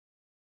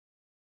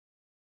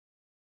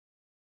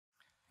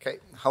Okay,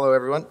 hello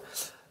everyone.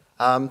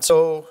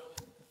 So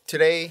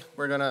today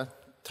we're going to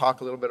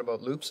talk a little bit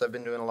about loops. I've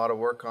been doing a lot of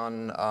work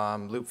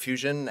on loop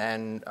fusion,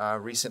 and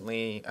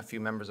recently a few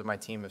members of my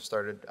team have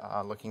started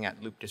looking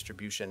at loop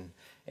distribution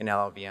in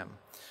LLVM.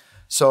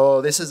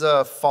 So this is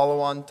a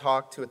follow-on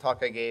talk to a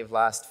talk I gave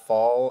last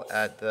fall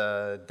at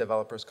the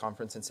Developers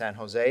Conference in San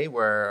Jose,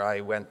 where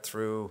I went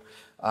through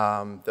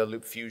the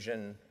loop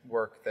fusion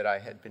work that I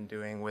had been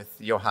doing with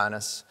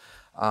Johannes.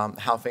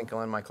 Hal Finkel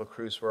and Michael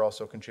Cruz were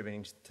also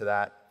contributing to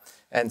that.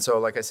 And so,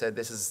 like I said,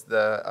 this is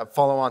a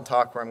follow-on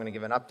talk where I'm going to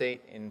give an update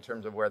in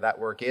terms of where that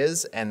work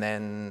is, and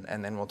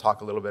then we'll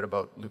talk a little bit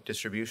about loop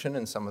distribution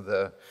and some of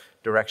the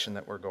direction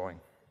that we're going.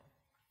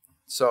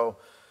 So,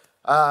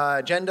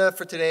 agenda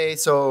for today.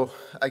 So,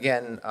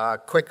 again,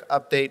 quick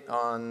update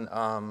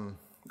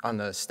on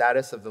the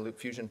status of the loop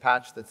fusion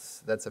patch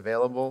that's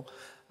available,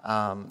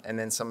 and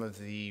then some of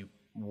the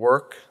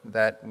work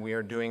that we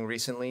are doing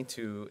recently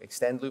to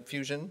extend loop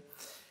fusion.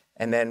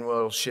 And then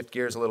we'll shift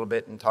gears a little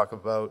bit and talk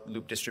about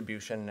loop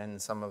distribution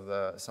and some of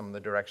the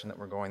direction that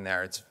we're going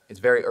there. It's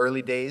very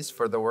early days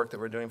for the work that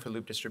we're doing for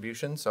loop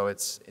distribution, so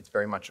it's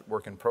very much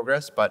work in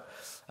progress. But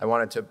I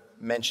wanted to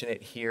mention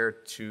it here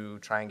to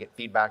try and get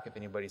feedback if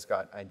anybody's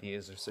got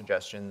ideas or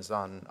suggestions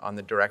on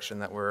the direction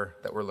that we're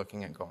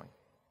looking at going.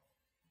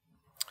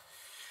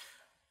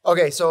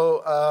 Okay,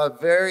 so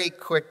very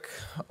quick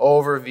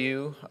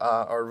overview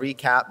or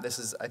recap. This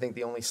is, I think,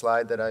 the only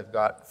slide that I've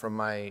got from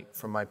my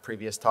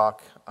previous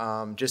talk.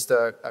 Just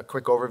a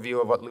quick overview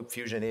of what loop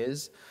fusion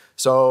is.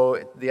 So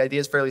the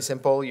idea is fairly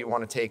simple. You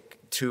want to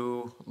take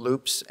two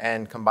loops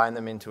and combine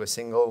them into a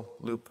single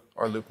loop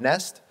or loop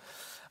nest.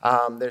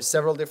 There's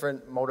several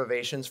different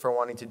motivations for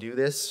wanting to do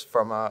this.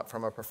 From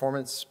a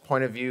performance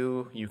point of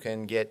view, you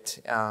can get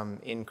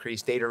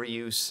increased data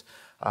reuse.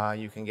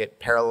 You can get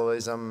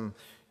parallelism.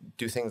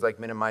 Do things like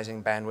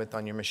minimizing bandwidth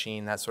on your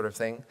machine, that sort of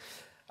thing.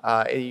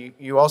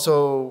 You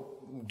also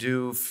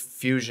do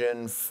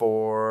fusion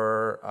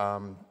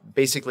for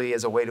basically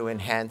as a way to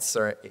enhance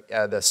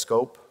the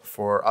scope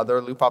for other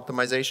loop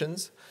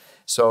optimizations.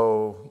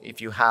 So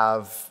if you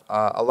have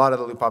a lot of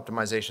the loop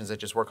optimizations that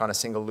just work on a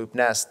single loop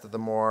nest, the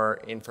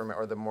more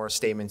the more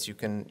statements you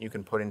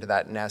can put into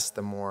that nest,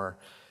 the more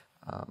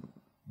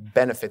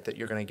benefit that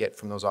you're going to get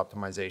from those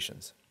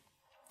optimizations.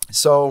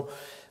 So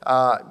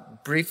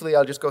briefly,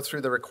 I'll just go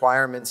through the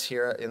requirements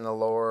here in the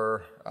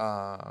lower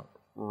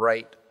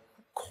right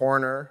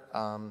corner.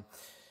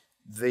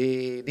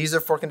 These are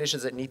four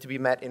conditions that need to be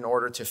met in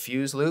order to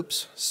fuse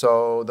loops.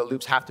 So the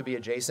loops have to be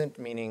adjacent,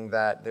 meaning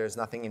that there's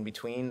nothing in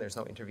between. There's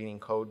no intervening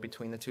code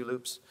between the two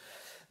loops.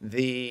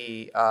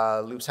 The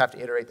loops have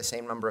to iterate the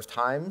same number of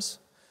times.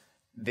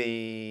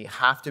 They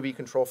have to be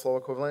control flow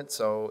equivalent.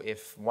 So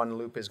if one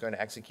loop is going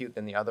to execute,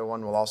 then the other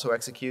one will also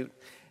execute.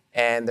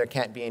 And there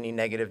can't be any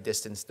negative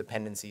distance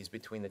dependencies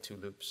between the two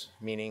loops,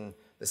 meaning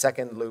the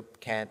second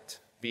loop can't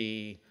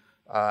be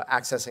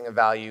accessing a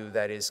value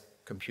that is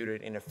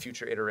computed in a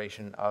future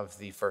iteration of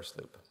the first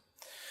loop.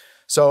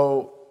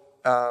 So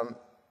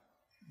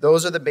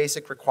those are the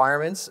basic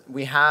requirements.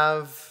 We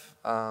have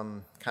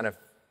kind of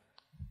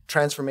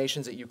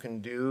transformations that you can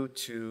do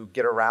to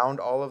get around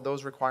all of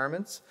those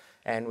requirements,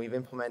 and we've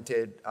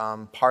implemented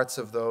parts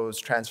of those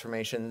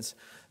transformations.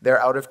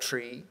 They're out of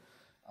tree.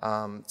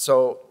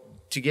 So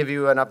to give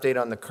you an update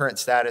on the current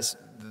status,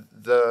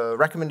 the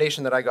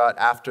recommendation that I got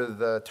after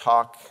the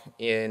talk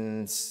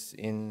in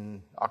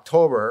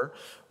October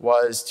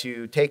was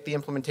to take the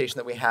implementation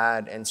that we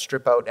had and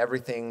strip out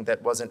everything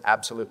that wasn't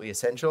absolutely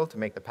essential to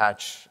make the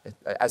patch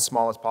as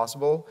small as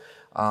possible,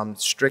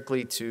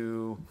 strictly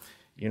to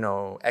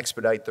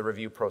expedite the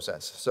review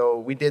process. So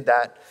we did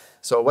that.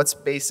 So what's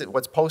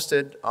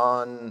posted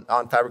on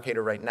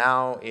Fabricator right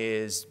now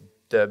is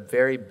the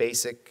very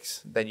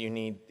basics that you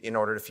need in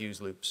order to fuse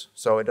loops.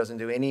 So it doesn't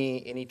do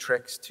any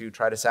tricks to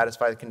try to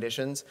satisfy the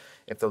conditions.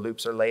 If the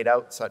loops are laid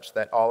out such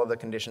that all of the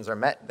conditions are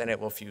met, then it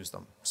will fuse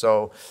them.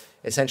 So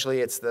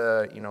essentially it's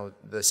the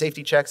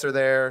safety checks are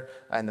there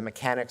and the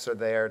mechanics are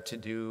there to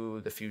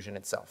do the fusion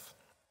itself.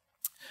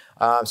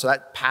 So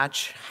that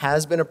patch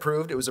has been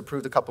approved. It was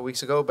approved a couple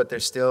weeks ago, but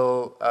there's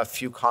still a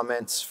few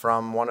comments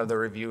from one of the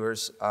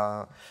reviewers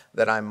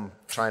that I'm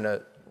trying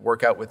to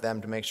work out with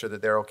them to make sure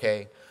that they're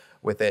okay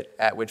with it,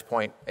 at which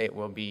point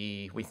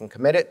we can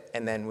commit it,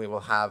 and then we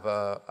will have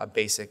a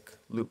basic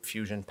loop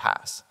fusion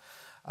pass.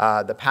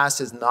 The pass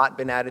has not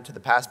been added to the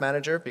pass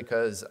manager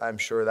because I'm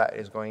sure that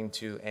is going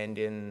to end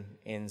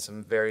in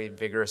some very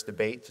vigorous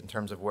debate in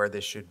terms of where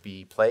this should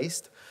be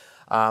placed.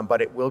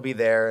 But it will be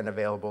there and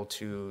available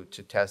to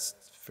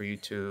test for you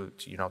to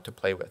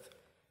play with.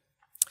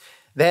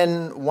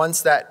 Then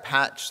once that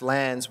patch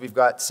lands, we've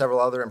got several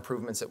other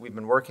improvements that we've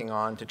been working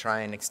on to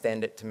try and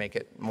extend it to make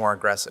it more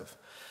aggressive.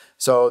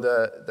 So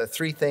the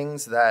three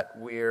things that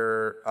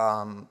we're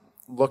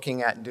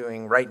looking at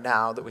doing right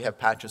now that we have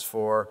patches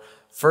for,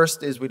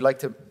 first is we'd like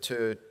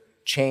to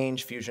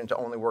change Fusion to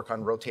only work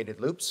on rotated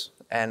loops.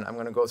 And I'm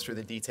going to go through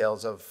the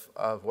details of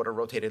what a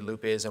rotated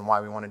loop is and why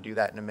we want to do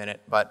that in a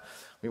minute. But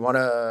we want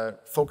to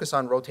focus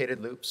on rotated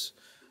loops.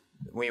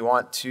 We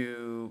want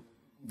to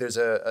there's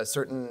a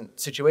certain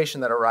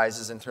situation that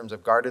arises in terms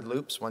of guarded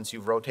loops once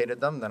you've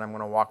rotated them that I'm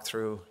going to walk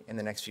through in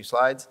the next few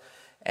slides.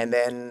 And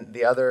then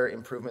the other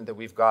improvement that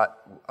we've got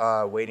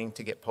waiting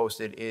to get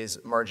posted is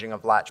merging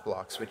of latch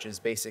blocks, which is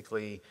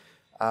basically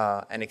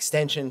an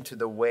extension to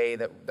the way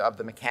that of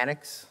the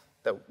mechanics,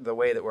 the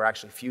way that we're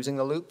actually fusing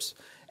the loops.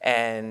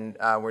 And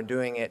we're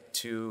doing it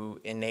to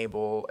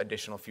enable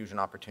additional fusion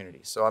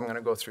opportunities. So I'm going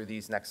to go through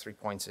these next 3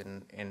 points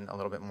in a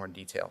little bit more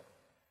detail.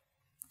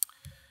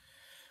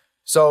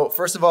 So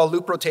first of all,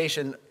 loop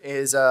rotation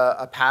is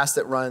a pass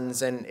that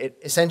runs, and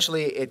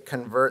essentially it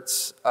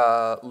converts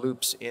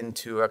loops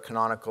into a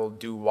canonical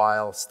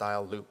do-while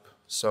style loop.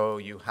 So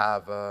you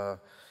have,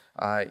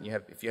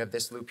 if you have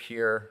this loop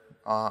here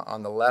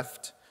on the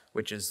left,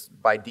 which is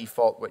by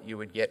default what you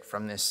would get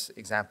from this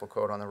example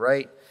code on the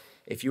right,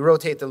 if you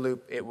rotate the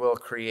loop, it will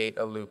create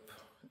a loop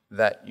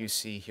that you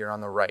see here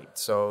on the right.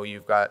 So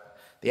you've got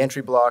the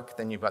entry block,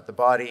 then you've got the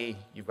body,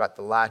 you've got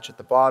the latch at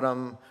the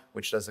bottom,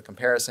 which does the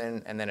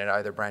comparison, and then it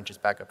either branches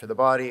back up to the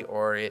body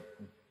or it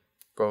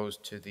goes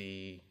to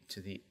the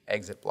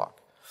exit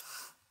block.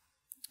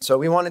 So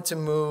we wanted to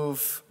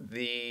move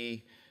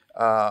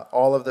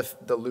all of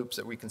the loops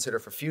that we consider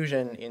for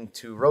fusion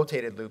into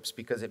rotated loops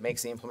because it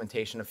makes the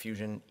implementation of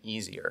fusion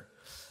easier.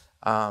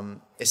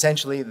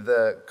 Essentially,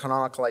 the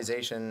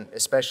canonicalization,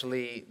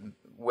 especially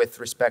with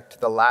respect to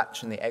the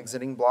latch and the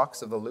exiting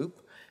blocks of the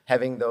loop,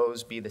 having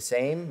those be the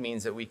same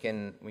means that we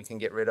can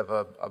get rid of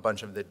a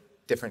bunch of the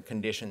different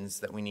conditions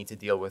that we need to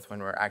deal with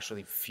when we're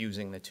actually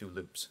fusing the two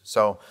loops.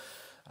 So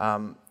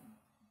I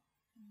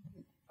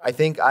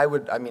think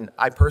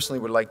I personally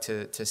would like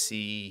to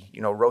see,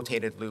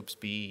 rotated loops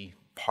be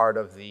part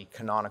of the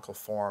canonical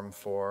form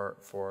for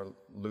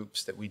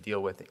loops that we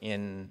deal with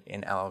in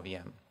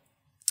LLVM.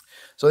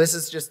 So this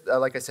is just,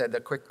 like I said, a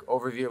quick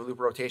overview of loop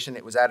rotation.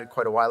 It was added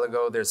quite a while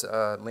ago. There's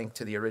a link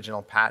to the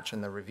original patch in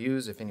the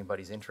reviews if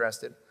anybody's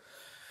interested.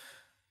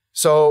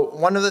 So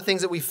one of the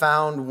things that we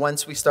found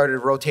once we started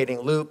rotating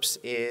loops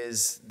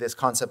is this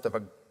concept of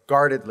a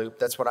guarded loop.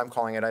 That's what I'm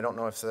calling it. I don't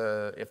know if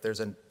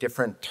there's a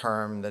different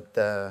term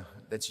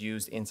that's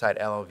used inside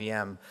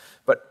LLVM.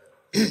 But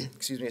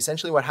excuse me,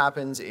 essentially what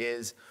happens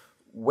is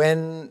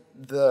when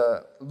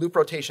the loop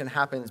rotation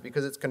happens,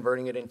 because it's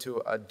converting it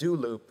into a do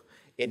loop,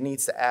 it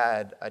needs to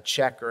add a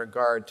check or a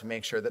guard to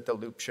make sure that the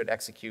loop should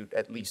execute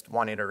at least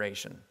one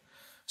iteration.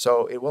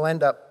 So it will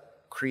end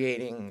up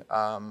creating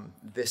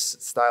this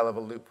style of a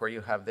loop where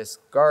you have this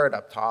guard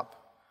up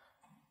top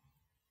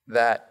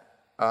that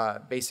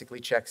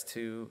basically checks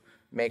to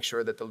make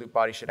sure that the loop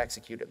body should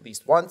execute at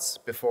least once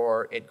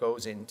before it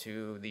goes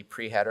into the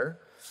pre-header.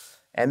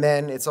 And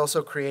then it's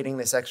also creating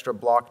this extra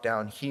block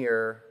down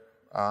here,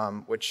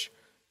 which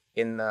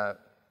in the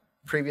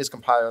previous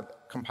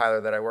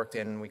compiler that I worked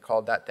in, we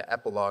called that the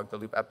epilogue, the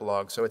loop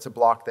epilogue. So it's a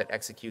block that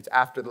executes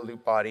after the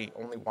loop body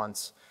only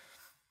once,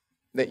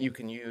 that you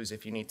can use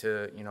if you need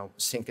to,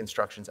 sync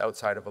instructions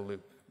outside of a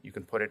loop. You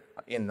can put it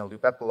in the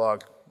loop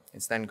epilogue.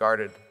 It's then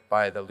guarded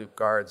by the loop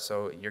guard,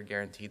 so you're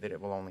guaranteed that it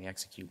will only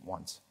execute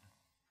once.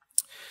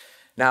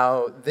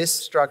 Now, this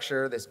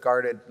structure, this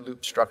guarded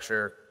loop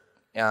structure,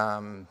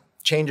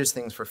 changes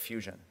things for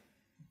fusion.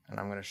 And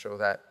I'm going to show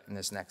that in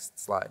this next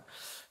slide.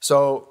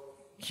 So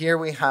here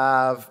we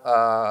have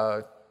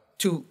a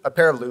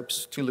pair of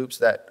loops, two loops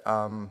that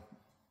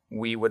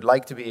we would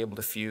like to be able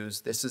to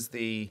fuse. This is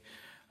the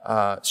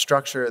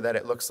structure that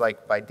it looks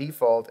like by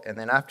default, and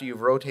then after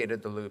you've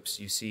rotated the loops,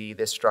 you see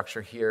this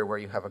structure here where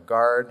you have a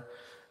guard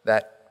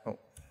that,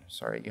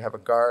 you have a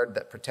guard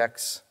that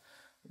protects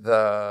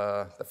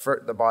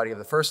the body of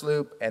the first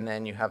loop, and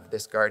then you have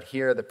this guard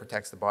here that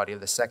protects the body of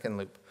the second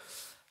loop.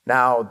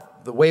 Now,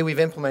 the way we've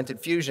implemented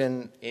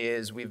fusion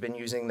is we've been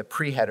using the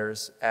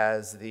pre-headers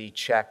as the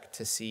check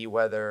to see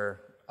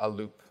whether a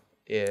loop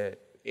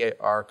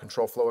are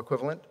control flow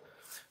equivalent.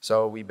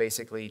 So we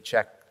basically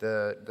check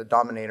the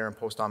dominator and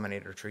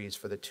post-dominator trees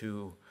for the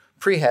two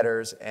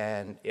pre-headers,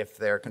 and if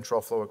they're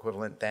control flow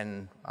equivalent,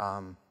 then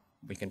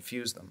we can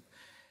fuse them.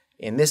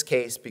 In this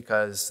case,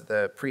 because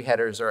the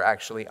pre-headers are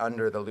actually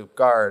under the loop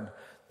guard,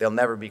 they'll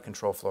never be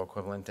control flow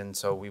equivalent, and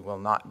so we will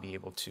not be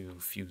able to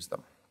fuse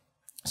them.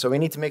 So we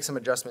need to make some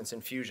adjustments in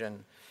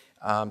fusion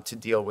to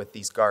deal with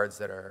these guards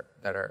that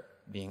are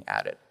being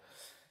added.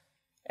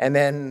 And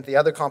then the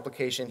other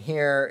complication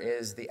here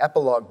is the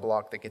epilogue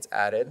block that gets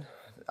added.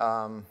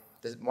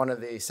 One of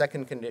the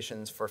second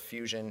conditions for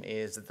fusion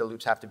is that the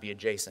loops have to be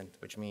adjacent,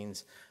 which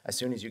means as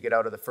soon as you get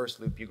out of the first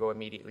loop, you go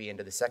immediately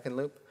into the second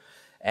loop.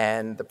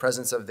 And the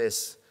presence of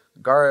this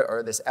guard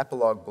or this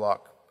epilogue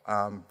block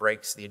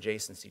breaks the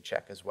adjacency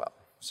check as well.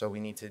 So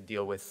we need to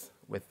deal with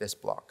this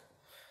block.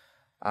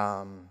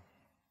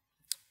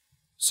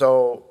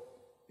 So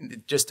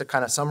just to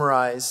kind of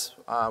summarize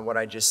what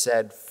I just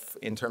said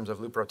in terms of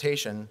loop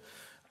rotation,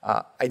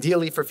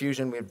 ideally for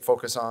fusion, we'd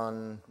focus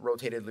on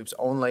rotated loops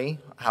only.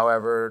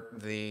 However,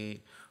 the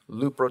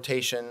loop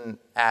rotation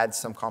adds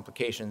some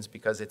complications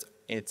because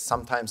it's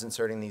sometimes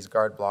inserting these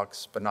guard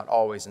blocks, but not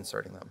always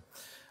inserting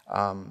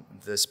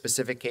The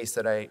specific case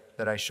that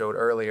I showed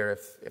earlier,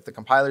 if the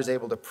compiler is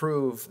able to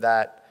prove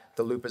that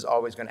the loop is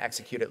always going to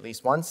execute at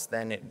least once,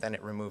 then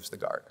it removes the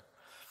guard.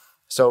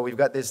 So we've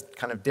got this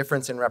kind of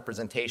difference in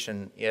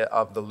representation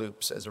of the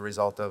loops as a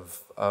result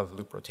of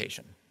loop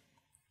rotation.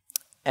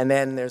 And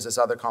then there's this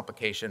other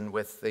complication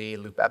with the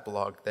loop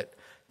epilogue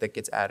that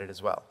gets added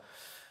as well.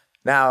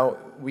 Now,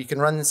 we can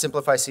run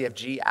simplify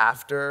CFG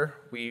after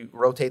we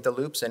rotate the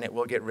loops, and it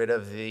will get rid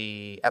of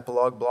the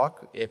epilogue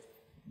block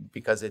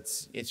because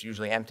it's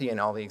usually empty. In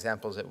all the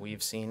examples that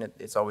we've seen,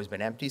 it's always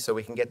been empty. So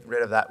we can get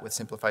rid of that with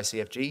simplify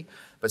CFG.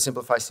 But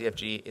simplify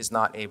CFG is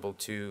not able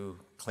to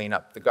clean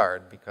up the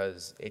guard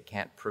because it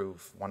can't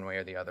prove one way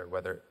or the other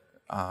whether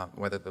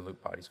the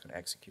loop body is going to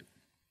execute.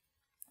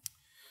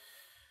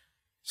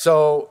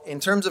 So in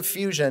terms of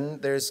fusion,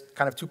 there's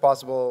kind of two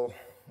possible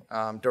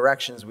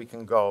directions we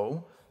can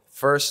go.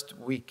 First,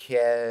 we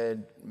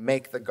can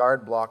make the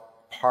guard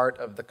block part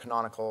of the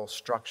canonical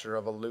structure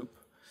of a loop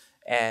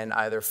and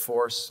either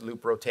force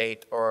loop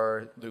rotate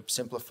or loop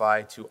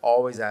simplify to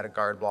always add a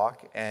guard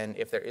block. And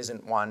if there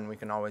isn't one, we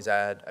can always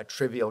add a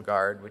trivial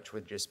guard, which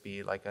would just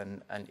be like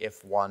an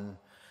if one,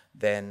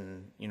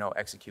 then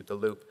execute the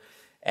loop.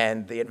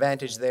 And the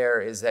advantage there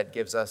is that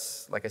gives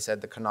us, like I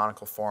said, the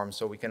canonical form.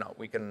 So we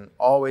can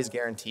always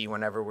guarantee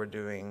whenever we're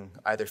doing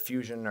either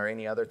fusion or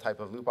any other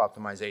type of loop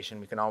optimization,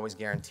 we can always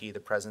guarantee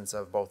the presence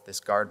of both this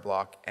guard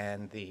block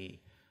and the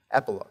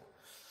epilogue.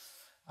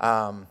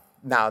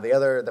 Now,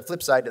 the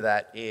flip side to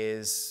that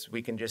is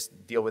we can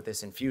just deal with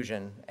this in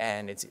Fusion,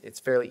 and it's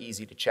fairly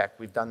easy to check.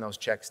 We've done those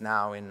checks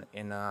now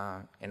in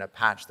a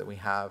patch that we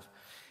have.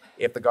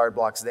 If the guard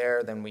block's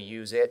there, then we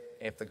use it.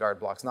 If the guard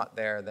block's not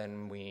there,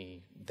 then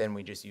we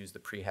just use the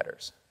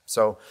pre-headers.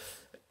 So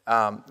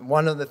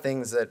one of the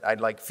things that I'd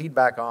like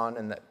feedback on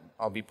and that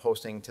I'll be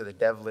posting to the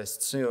dev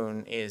list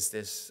soon is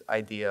this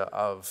idea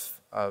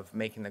of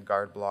making the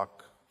guard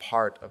block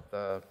part of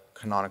the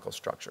canonical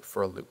structure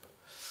for a loop.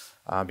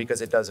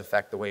 Because it does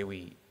affect the way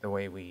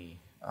we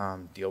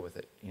deal with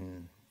it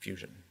in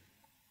Fusion.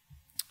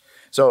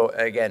 So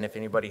again, if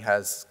anybody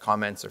has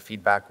comments or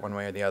feedback one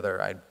way or the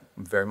other, I'd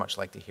very much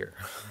like to hear.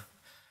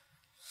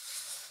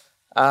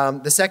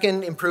 The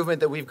second improvement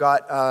that we've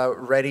got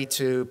ready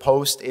to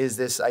post is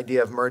this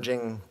idea of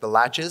merging the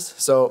latches.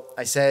 So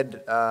I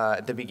said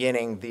at the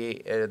beginning,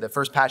 the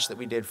first patch that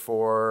we did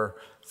for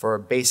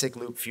basic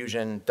loop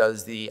fusion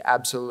does the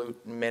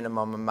absolute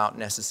minimum amount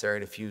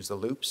necessary to fuse the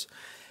loops.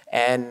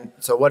 And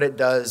so what it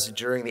does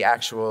during the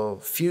actual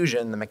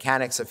fusion, the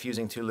mechanics of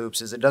fusing two loops,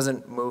 is it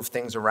doesn't move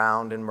things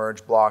around and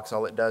merge blocks.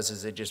 All it does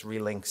is it just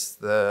relinks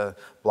the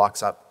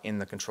blocks up in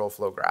the control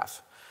flow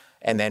graph.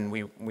 And then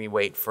we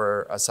wait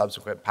for a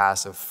subsequent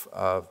pass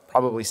of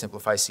probably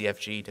simplify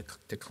CFG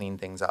to clean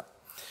things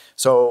up.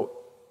 So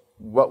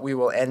what we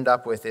will end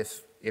up with,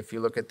 if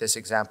you look at this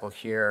example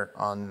here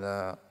on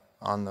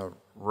the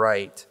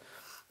right,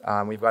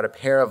 we've got a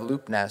pair of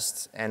loop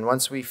nests, and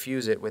once we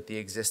fuse it with the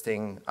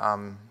existing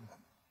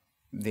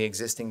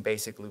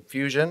basic loop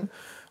fusion,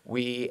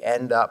 we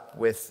end up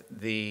with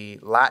the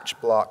latch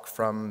block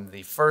from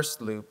the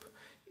first loop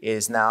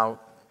is now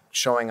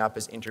showing up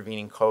as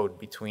intervening code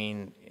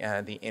between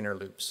the inner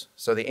loops.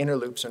 So the inner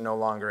loops are no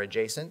longer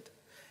adjacent,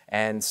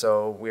 and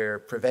so we're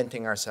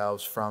preventing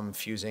ourselves from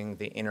fusing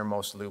the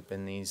innermost loop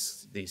in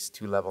these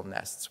two-level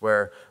nests,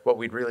 where what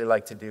we'd really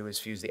like to do is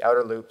fuse the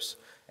outer loops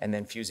and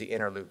then fuse the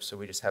inner loops, so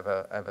we just have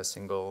a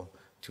single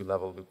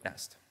two-level loop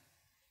nest.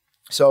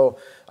 So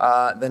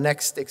the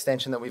next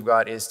extension that we've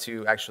got is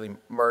to actually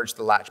merge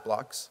the latch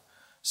blocks.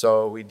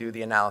 So we do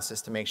the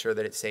analysis to make sure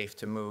that it's safe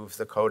to move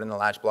the code and the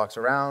latch blocks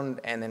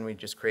around, and then we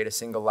just create a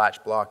single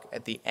latch block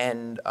at the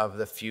end of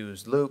the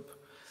fused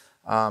loop.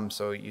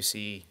 So you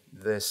see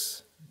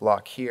this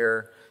block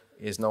here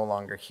is no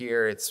longer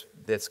here.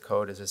 This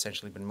code has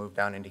essentially been moved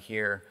down into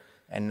here,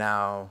 and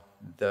now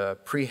the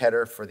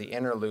pre-header for the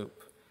inner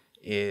loop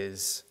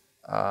is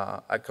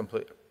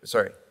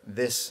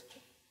this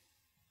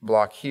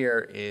block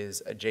here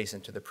is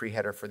adjacent to the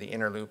pre-header for the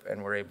inner loop,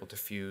 and we're able to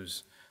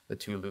fuse the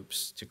two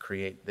loops to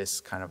create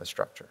this kind of a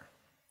structure.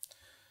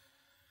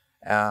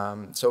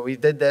 So we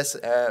did this,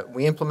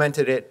 we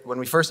implemented it, when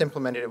we first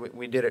implemented it,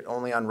 we did it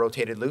only on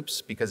rotated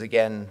loops because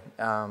again,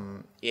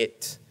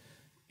 it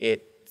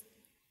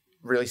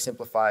really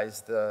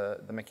simplifies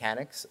the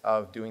mechanics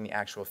of doing the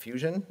actual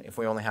fusion if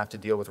we only have to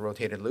deal with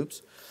rotated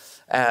loops.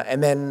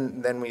 And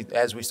then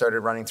as we started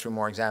running through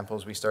more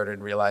examples, we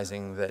started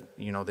realizing that,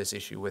 this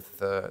issue with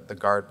the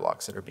guard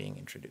blocks that are being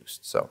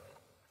introduced. So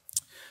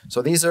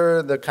these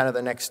are the kind of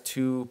the next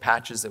two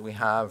patches that we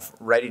have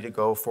ready to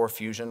go for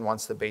Fusion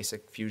once the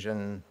basic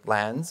Fusion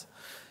lands.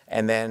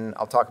 And then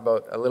I'll talk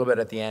about a little bit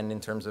at the end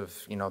in terms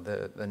of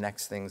the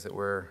next things that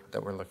we're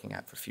looking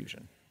at for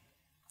Fusion.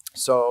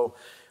 So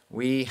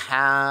we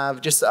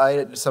have just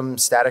some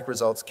static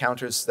results,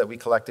 counters that we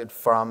collected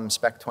from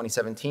Spec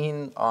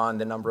 2017 on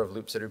the number of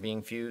loops that are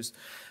being fused.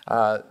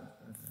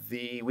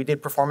 We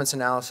did performance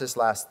analysis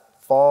last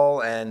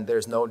fall, and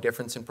there's no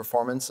difference in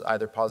performance,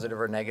 either positive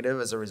or negative,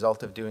 as a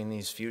result of doing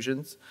these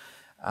fusions.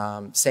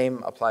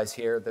 Same applies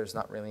here. There's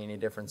not really any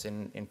difference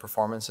in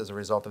performance as a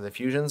result of the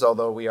fusions,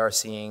 although we are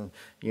seeing,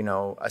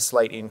 a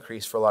slight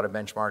increase for a lot of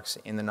benchmarks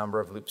in the number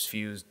of loops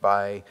fused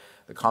by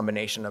the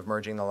combination of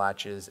merging the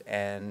latches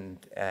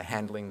and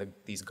handling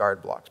these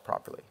guard blocks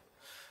properly.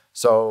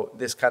 So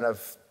this kind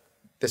of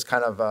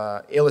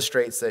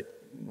illustrates that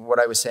what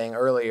I was saying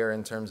earlier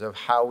in terms of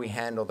how we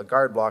handle the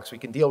guard blocks. We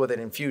can deal with it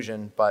in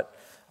fusion, but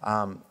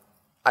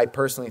I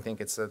personally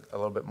think it's a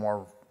little bit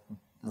more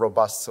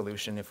robust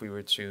solution if we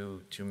were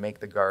to make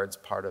the guards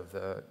part of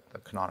the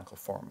canonical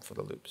form for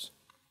the loops.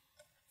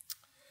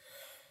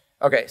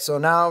 Okay, so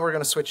now we're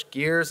going to switch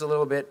gears a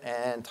little bit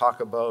and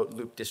talk about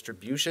loop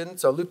distribution.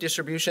 So loop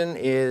distribution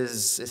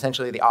is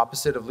essentially the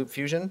opposite of loop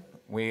fusion.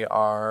 We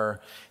are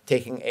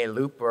taking a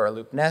loop or a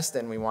loop nest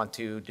and we want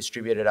to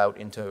distribute it out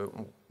into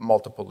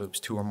multiple loops,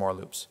 2 or more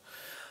loops.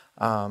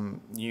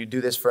 You do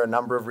this for a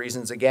number of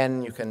reasons.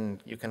 Again, you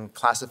can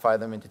classify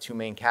them into 2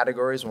 main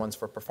categories. One's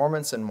for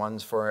performance and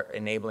one's for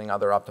enabling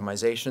other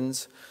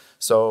optimizations.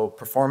 So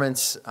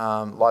performance,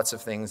 lots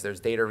of things. There's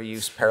data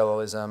reuse,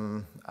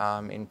 parallelism,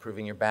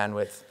 improving your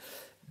bandwidth.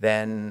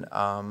 Then,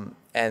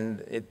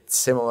 and it's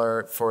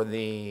similar for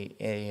the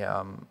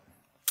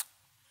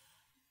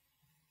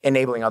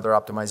enabling other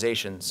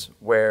optimizations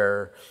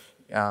where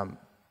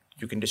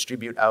you can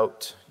distribute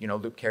out,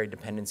 loop carry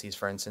dependencies,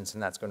 for instance,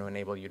 and that's going to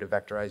enable you to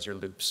vectorize your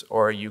loops.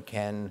 Or you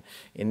can,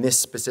 in this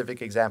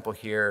specific example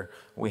here,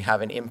 we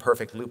have an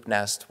imperfect loop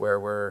nest where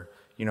we're,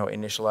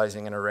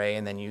 initializing an array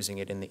and then using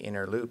it in the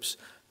inner loops.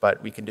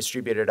 But we can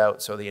distribute it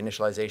out so the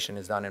initialization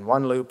is done in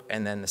one loop,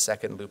 and then the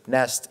second loop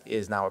nest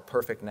is now a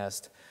perfect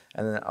nest.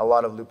 And then a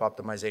lot of loop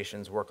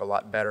optimizations work a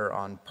lot better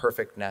on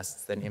perfect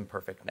nests than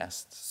imperfect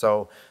nests.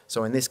 So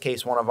in this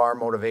case, one of our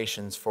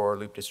motivations for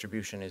loop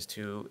distribution is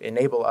to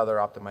enable other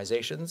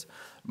optimizations,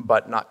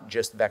 but not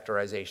just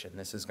vectorization.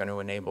 This is going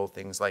to enable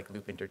things like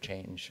loop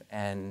interchange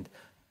and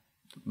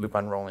loop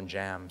unroll and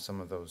jam,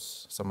 some of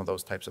those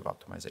types of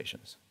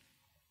optimizations.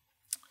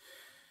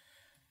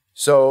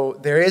 So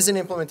there is an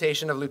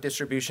implementation of loop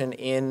distribution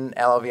in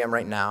LLVM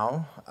right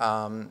now.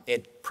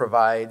 It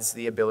provides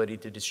the ability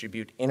to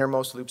distribute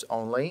innermost loops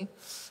only.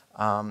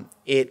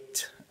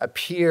 It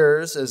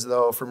appears as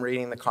though from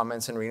reading the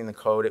comments and reading the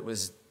code, it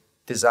was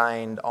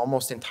designed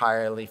almost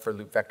entirely for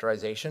loop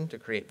vectorization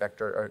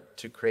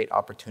to create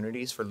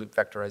opportunities for loop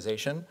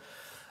vectorization.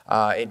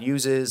 It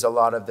uses a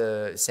lot of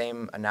the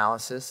same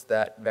analysis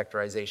that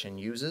vectorization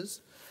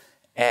uses,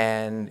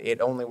 and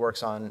it only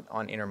works on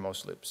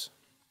innermost loops.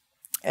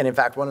 And in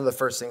fact, one of the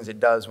first things it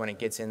does when it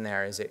gets in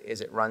there is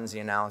it runs the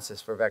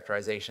analysis for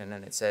vectorization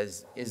and it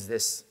says, is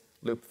this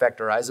loop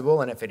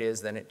vectorizable? And if it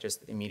is, then it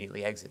just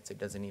immediately exits. It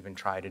doesn't even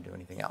try to do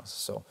anything else.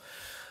 So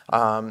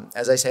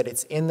as I said,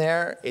 it's in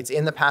there. It's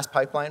in the pass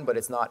pipeline, but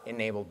it's not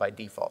enabled by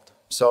default.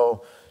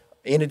 So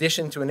in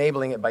addition to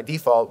enabling it by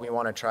default, we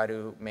want to try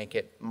to make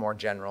it more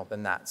general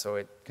than that. So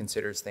it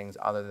considers things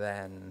other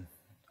than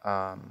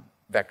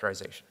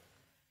vectorization.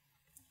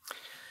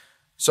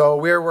 So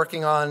we're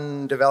working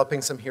on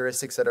developing some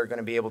heuristics that are going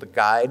to be able to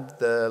guide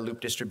the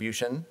loop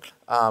distribution.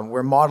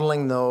 We're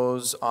modeling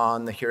those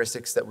on the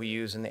heuristics that we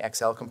use in the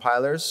XL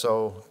compilers.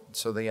 So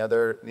the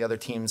other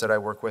teams that I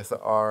work with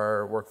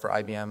work for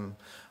IBM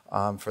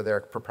for their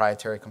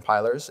proprietary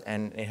compilers,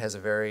 and it has a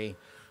very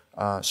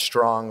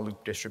strong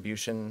loop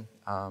distribution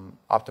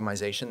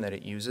optimization that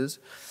it uses.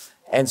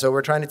 And so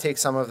we're trying to take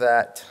some of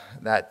that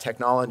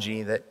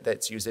technology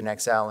that's used in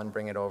XL and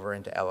bring it over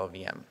into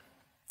LLVM.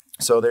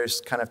 So there's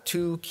kind of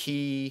 2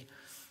 key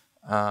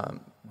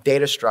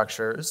data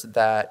structures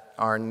that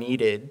are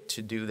needed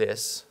to do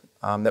this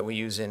that we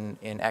use in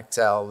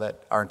XL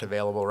that aren't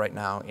available right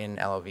now in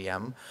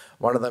LLVM.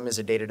 One of them is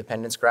a data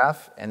dependence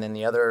graph, and then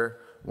the other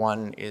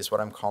one is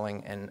what I'm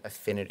calling an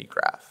affinity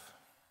graph.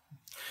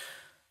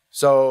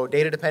 So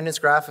data dependence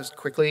graph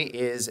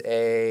is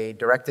a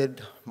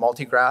directed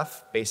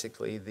multigraph.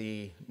 Basically,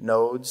 the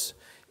nodes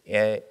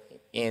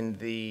in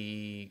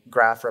the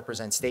graph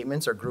represent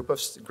statements or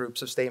groups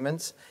of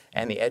statements,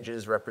 and the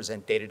edges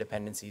represent data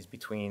dependencies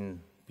between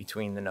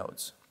the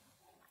nodes.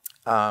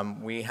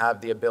 We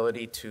have the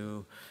ability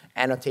to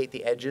annotate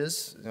the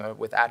edges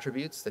with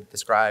attributes that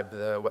describe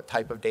what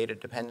type of data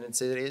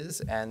dependence it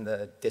is and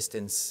the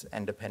distance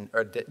and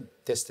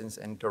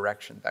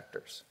direction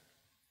vectors.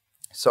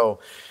 So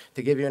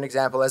to give you an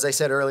example, as I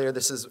said earlier,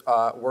 this is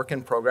work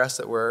in progress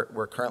that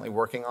we're currently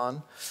working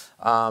on.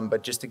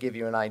 But just to give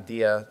you an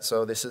idea,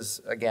 so this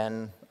is,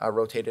 again, a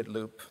rotated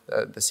loop,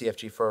 the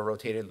CFG for a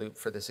rotated loop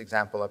for this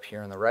example up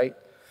here on the right.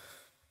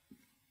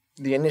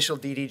 The initial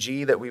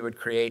DDG that we would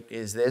create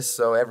is this.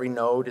 So every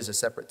node is a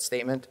separate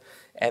statement.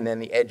 And then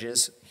the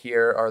edges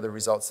here are the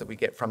results that we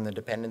get from the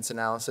dependence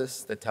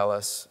analysis that tell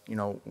us,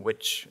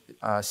 which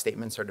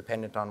statements are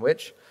dependent on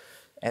which.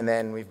 And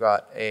then we've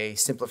got a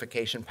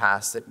simplification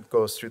pass that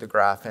goes through the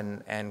graph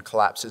and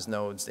collapses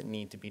nodes that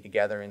need to be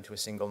together into a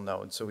single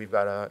node. So we've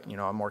got a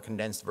more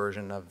condensed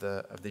version of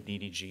the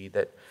DDG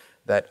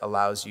that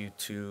allows you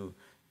to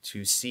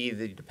see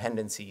the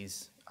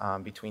dependencies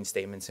between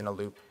statements in a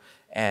loop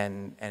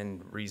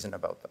and reason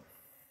about them.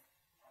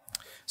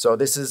 So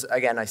this is,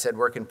 again, I said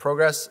work in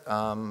progress.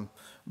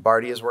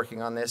 Barty is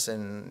working on this,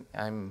 and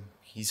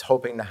he's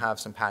hoping to have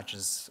some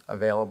patches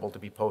available to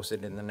be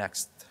posted in the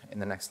next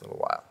little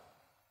while.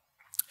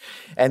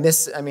 And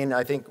this, I mean,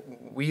 I think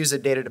we use a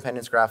data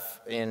dependence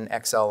graph in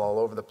Excel all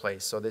over the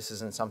place, so this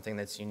isn't something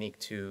that's unique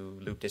to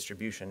loop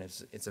distribution.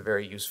 It's a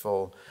very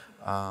useful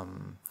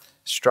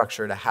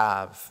structure to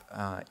have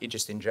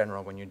just in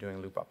general when you're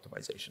doing loop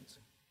optimizations.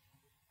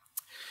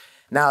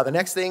 Now, the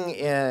next thing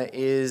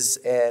is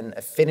an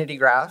affinity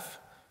graph.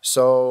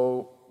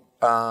 So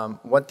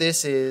what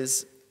this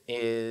is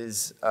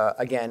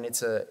again,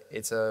 it's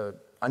a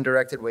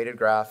undirected weighted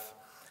graph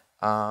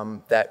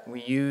that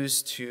we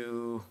use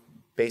to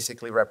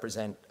basically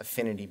represent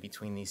affinity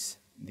between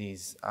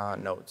these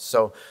nodes.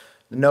 So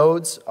the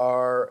nodes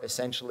are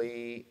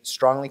essentially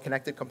strongly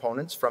connected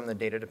components from the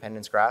data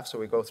dependence graph. So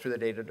we go through the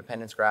data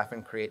dependence graph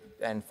and create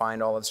and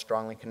find all of the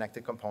strongly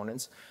connected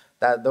components.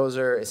 Those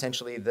are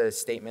essentially the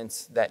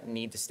statements that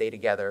need to stay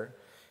together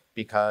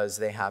because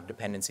they have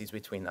dependencies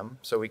between them.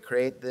 So we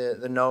create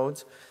the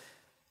nodes.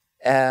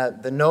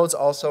 The nodes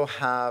also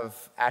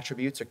have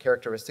attributes or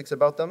characteristics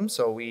about them.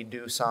 So we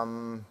do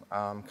some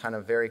kind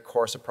of very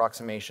coarse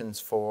approximations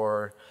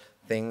for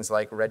things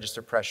like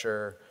register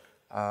pressure,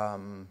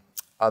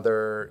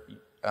 other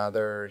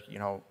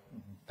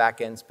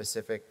back-end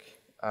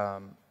specific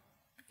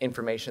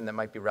information that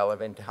might be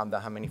relevant to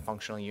how many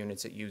functional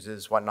units it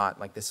uses, whatnot.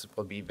 Like this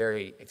will be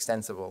very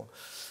extensible.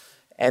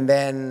 And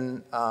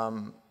then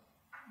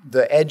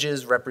the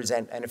edges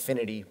represent an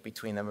affinity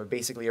between them, or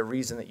basically a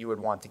reason that you would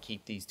want to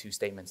keep these two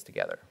statements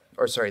together,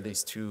 or sorry,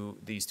 these two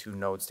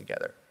nodes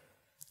together.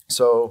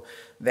 So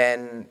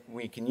then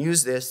we can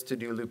use this to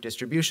do loop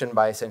distribution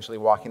by essentially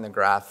walking the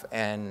graph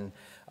and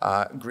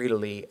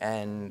greedily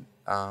and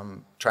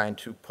trying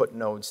to put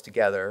nodes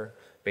together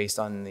based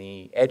on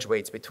the edge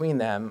weights between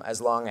them,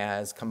 as long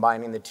as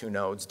combining the two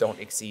nodes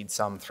don't exceed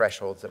some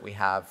thresholds that we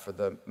have for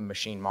the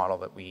machine model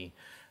that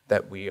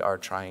we are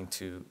trying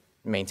to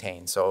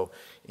maintain. So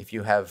if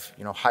you have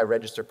high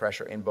register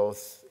pressure in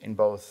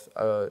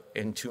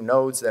two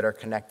nodes that are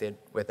connected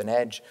with an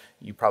edge,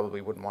 you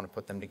probably wouldn't want to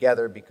put them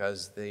together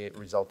because the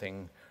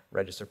resulting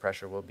register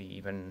pressure will be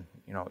even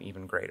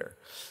greater.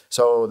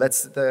 So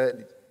that's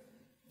the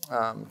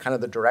kind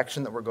of the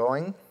direction that we're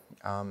going.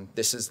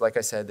 This is, like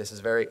I said, this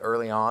is very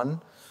early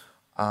on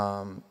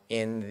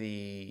in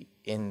the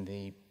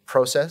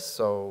process,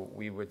 so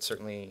we would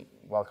certainly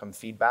welcome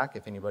feedback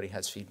if anybody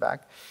has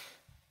feedback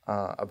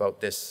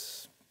about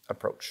this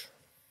approach.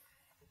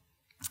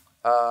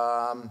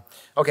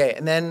 Okay,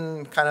 and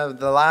then kind of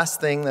the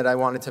last thing that I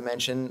wanted to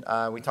mention,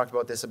 we talked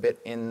about this a bit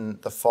in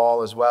the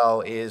fall as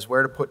well, is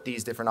where to put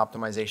these different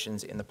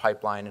optimizations in the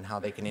pipeline and how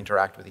they can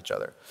interact with each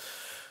other.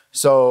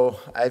 So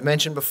I've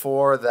mentioned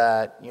before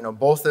that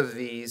both of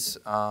these,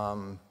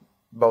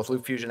 both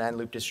loop fusion and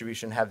loop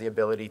distribution, have the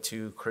ability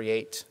to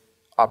create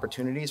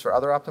opportunities for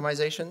other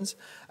optimizations,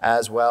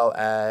 as well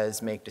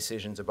as make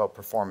decisions about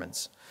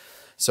performance.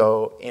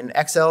 So in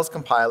Excel's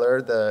compiler,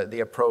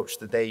 the approach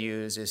that they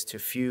use is to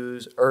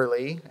fuse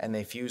early, and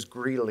they fuse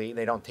greedily.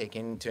 They don't take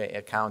into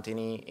account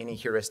any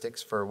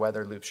heuristics for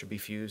whether loops should be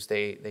fused.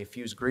 They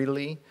fuse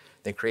greedily,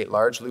 they create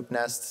large loop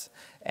nests,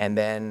 and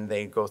then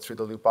they go through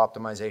the loop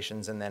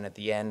optimizations, and then at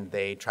the end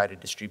they try to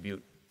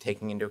distribute,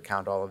 taking into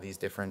account all of these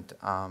different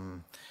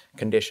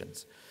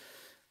conditions.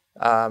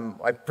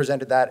 I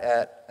presented that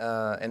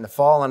in the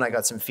fall, and I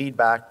got some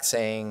feedback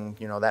saying,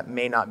 that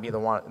may not be the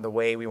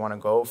way we want to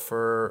go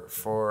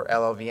for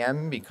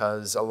LLVM,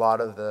 because a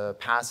lot of the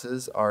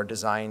passes are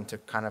designed to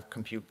kind of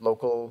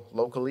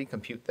locally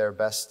compute their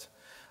best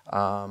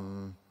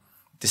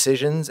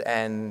decisions,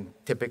 and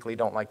typically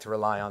don't like to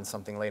rely on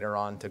something later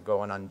on to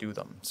go and undo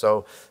them.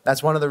 So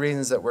that's one of the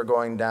reasons that we're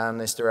going down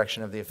this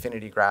direction of the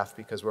affinity graph,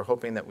 because we're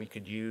hoping that we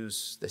could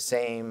use the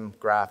same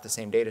graph, the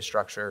same data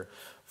structure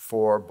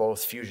for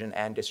both fusion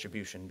and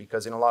distribution,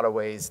 because in a lot of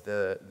ways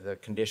the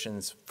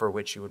conditions for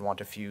which you would want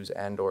to fuse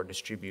and or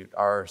distribute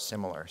are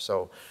similar.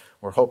 So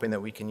we're hoping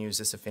that we can use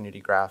this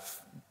affinity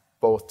graph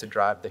both to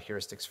drive the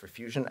heuristics for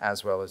fusion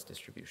as well as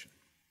distribution.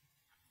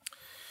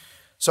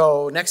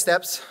 So next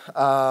steps,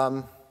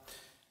 again,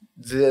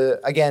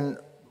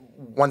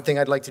 one thing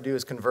I'd like to do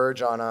is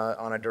converge on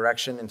a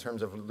direction in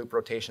terms of loop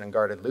rotation and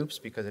guarded loops,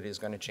 because it is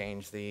going to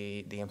change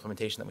the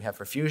implementation that we have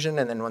for fusion.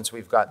 And then once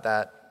we've got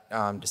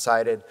that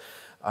decided,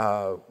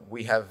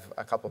 we have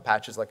a couple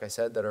patches, like I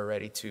said, that are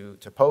ready to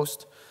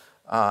post.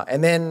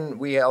 And then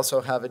we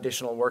also have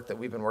additional work that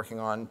we've been working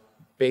on,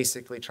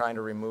 basically trying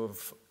to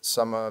remove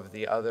some of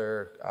the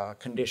other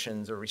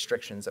conditions or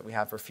restrictions that we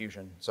have for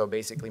fusion. So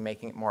basically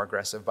making it more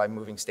aggressive by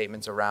moving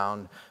statements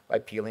around, by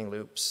peeling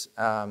loops,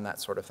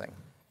 that sort of thing.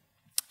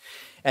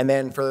 And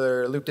then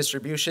for loop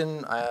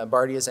distribution,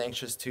 Barty is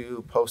anxious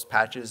to post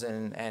patches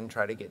and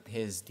try to get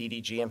his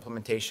DDG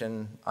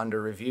implementation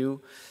under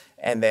review.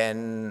 And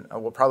then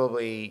we'll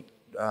probably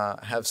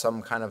have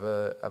some kind of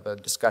a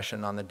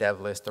discussion on the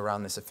dev list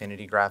around this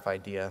affinity graph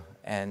idea,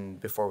 and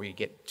before we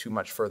get too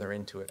much further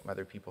into it,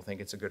 whether people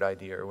think it's a good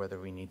idea or whether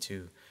we need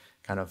to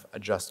kind of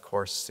adjust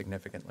course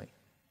significantly.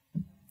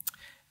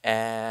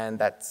 And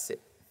that's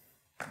it.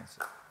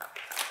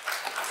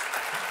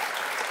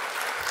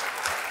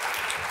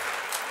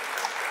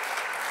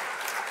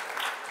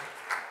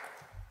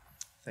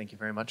 Thank you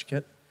very much,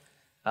 Kit.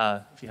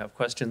 If you have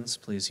questions,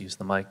 please use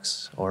the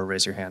mics or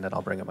raise your hand and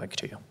I'll bring a mic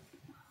to you.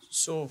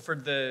 So for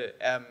the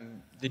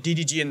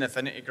DDG and the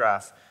affinity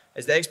graph,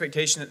 is the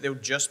expectation that they'll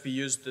just be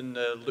used in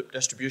the loop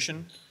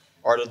distribution,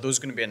 or are those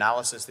going to be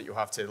analysis that you'll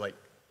have to like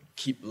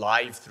keep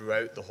live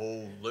throughout the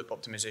whole loop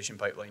optimization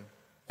pipeline?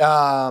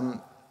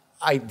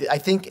 I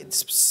think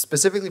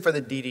specifically for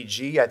the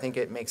DDG, I think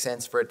it makes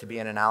sense for it to be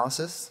an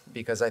analysis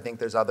because I think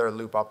there's other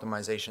loop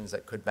optimizations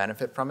that could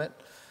benefit from it.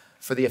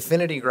 For the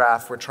affinity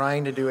graph, we're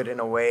trying to do it in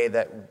a way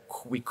that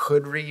we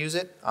could reuse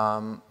it.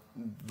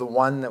 The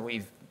one that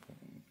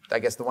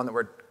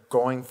we're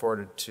going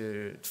for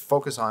to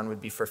focus on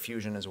would be for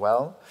fusion as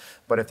well.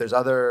 But if there's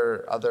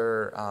other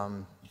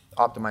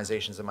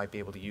optimizations that might be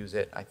able to use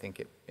it, I think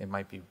it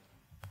might be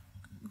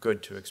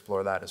good to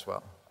explore that as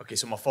well. Okay,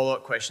 so my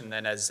follow-up question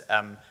then is,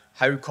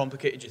 how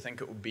complicated do you think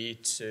it will be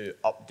to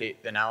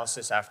update the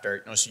analysis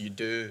after, so you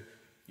do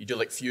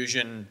like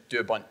fusion, do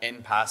a bunch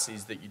in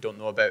passes that you don't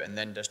know about, and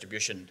then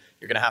distribution,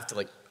 you're going to have to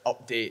like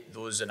update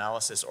those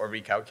analysis or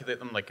recalculate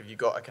them. Like, have you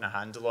got a kind of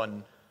handle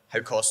on how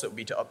costly it will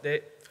be to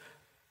update?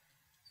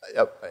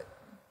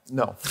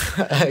 No,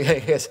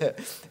 I guess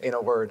in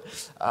a word.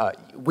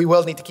 We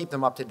will need to keep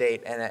them up to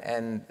date,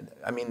 and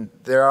I mean,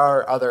 there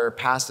are other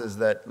passes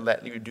that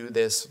let you do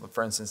this,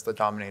 for instance, the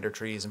dominator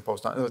trees and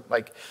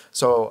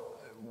so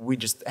we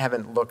just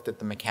haven't looked at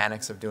the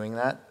mechanics of doing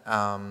that.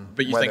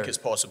 But you think it's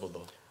possible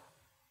though?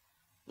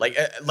 Like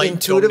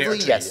intuitively,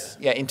 yes.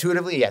 Yeah,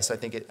 intuitively, yes. I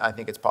think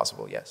it's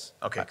possible. Yes.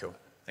 Okay, cool.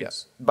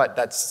 Thanks. Yeah. But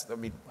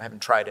I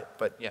haven't tried it.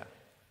 But yeah.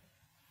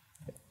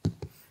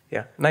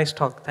 Yeah, nice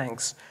talk.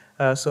 Thanks.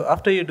 So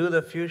after you do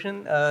the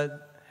fusion,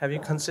 have you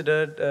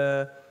considered,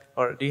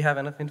 or do you have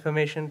enough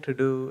information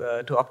to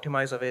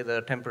optimize away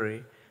the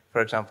temporary,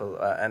 for example,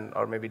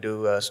 or maybe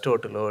do store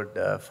to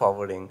load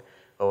forwarding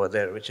over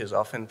there, which is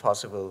often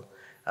possible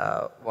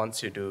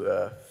once you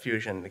do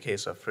fusion in the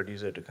case of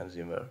producer to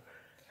consumer.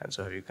 And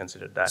so have you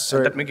considered that?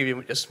 And that may give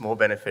you just more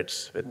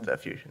benefits with the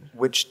fusion.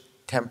 Which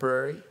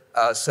temporary?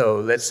 So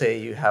let's say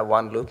you have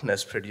one loop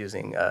nest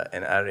producing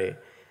an array,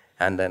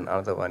 and then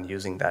another one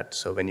using that.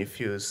 So when you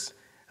fuse,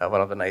 one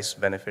of the nice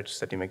benefits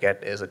that you may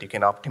get is that you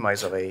can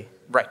optimize away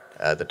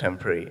the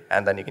temporary,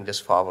 and then you can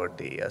just forward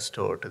the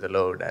store to the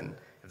load. And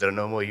if there are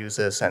no more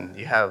users, and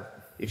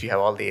if you have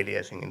all the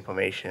aliasing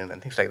information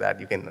and things like that,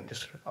 you can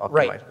just optimize.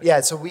 Right.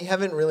 Yeah. So we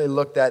haven't really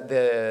looked at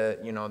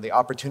the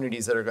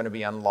opportunities that are going to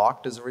be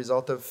unlocked as a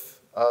result of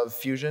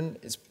fusion.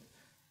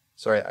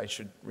 Sorry, I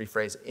should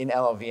rephrase. In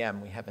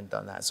LLVM, we haven't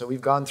done that. So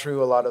we've gone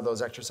through a lot of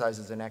those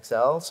exercises in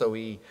Excel. So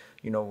we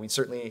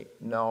certainly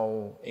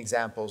know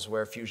examples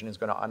where fusion is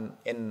going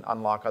to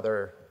unlock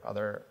other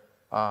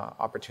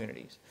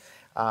opportunities.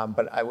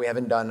 But we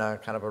haven't done a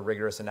kind of a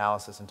rigorous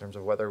analysis in terms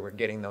of whether we're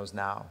getting those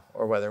now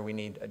or whether we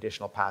need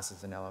additional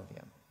passes in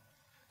LLVM.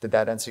 Did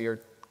that answer your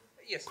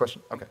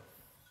question? Okay.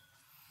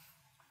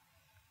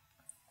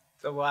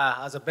 So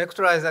as a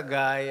vectorizer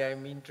guy,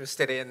 I'm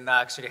interested in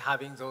actually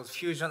having those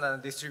fusion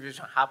and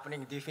distribution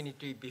happening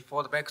definitely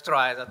before the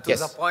vectorizer to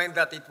the point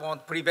that it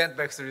won't prevent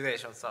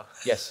vectorization. So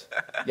yes,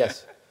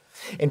 yes.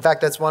 In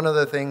fact, that's one of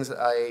the things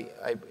I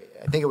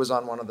think it was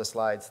on one of the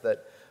slides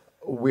that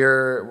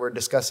we're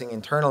discussing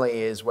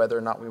internally is whether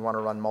or not we want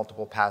to run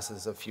multiple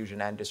passes of fusion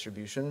and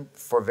distribution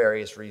for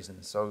various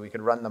reasons. So we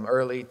could run them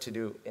early to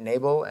do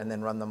enable and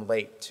then run them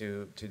late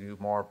to do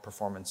more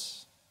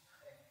performance.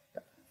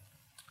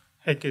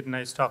 Hey Kit,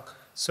 nice talk.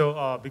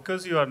 So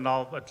because you are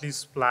now at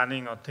least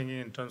planning or thinking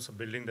in terms of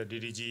building the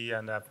DDG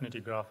and the affinity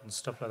graph and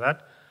stuff like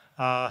that,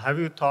 have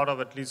you thought of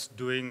at least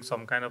doing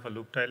some kind of a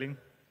loop tiling?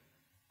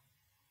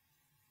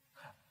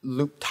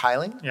 Loop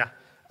tiling? Yeah.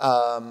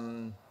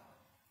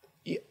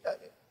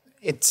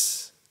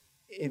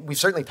 We've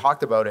certainly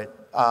talked about it,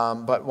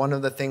 but one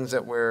of the things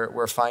that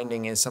we're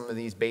finding is some of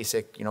these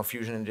basic,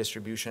 fusion and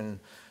distribution,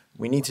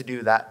 we need to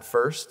do that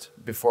first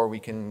before we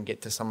can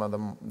get to some of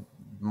the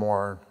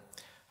more,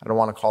 I don't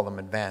want to call them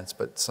advanced,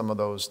 but some of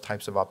those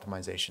types of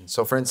optimizations.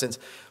 So for instance,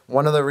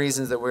 one of the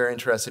reasons that we're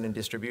interested in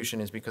distribution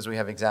is because we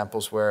have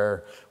examples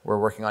where we're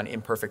working on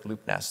imperfect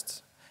loop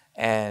nests.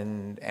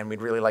 And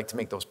we'd really like to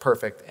make those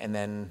perfect, and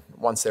then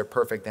once they're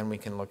perfect, then we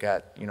can look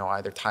at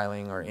either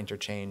tiling or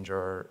interchange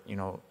or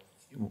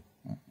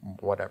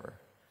whatever.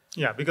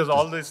 Yeah, because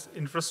all this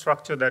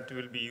infrastructure that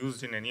will be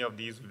used in any of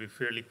these will be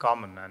fairly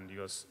common, and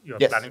you're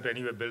planning to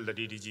anyway build the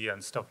DDG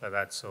and stuff like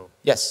that. So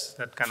yes,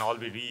 that can all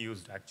be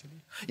reused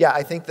actually. Yeah,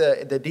 I think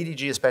the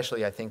DDG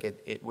especially, I think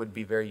it would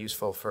be very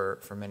useful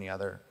for many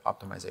other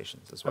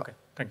optimizations as well. Okay,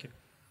 thank you.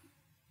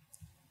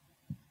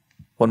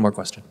 One more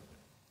question.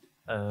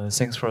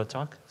 Thanks for the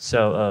talk.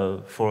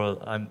 So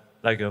I'm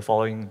like a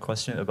following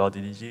question about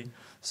DDG.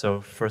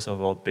 So first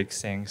of all, big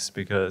thanks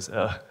because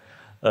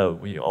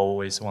we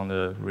always want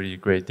a really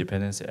great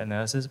dependency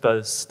analysis,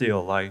 but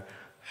still, like,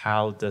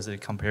 how does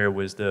it compare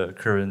with the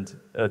current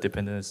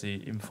dependency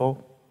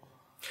info?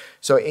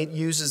 So it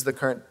uses the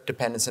current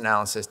dependence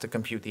analysis to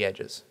compute the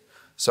edges.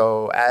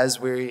 So as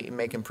we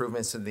make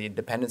improvements to the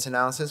dependence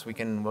analysis,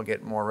 we'll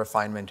get more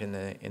refinement in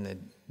the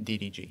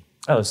DDG.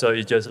 Oh, so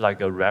it's just like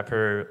a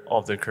wrapper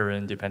of the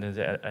current dependence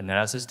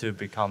analysis to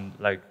become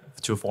like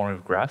to form a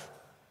graph?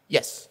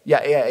 Yes.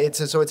 Yeah.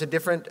 So it's a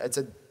different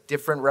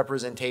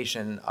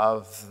representation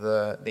of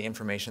the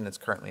information that's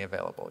currently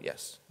available.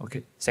 Yes.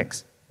 Okay.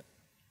 Thanks.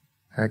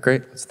 All right,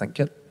 great. Let's thank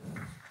Kit.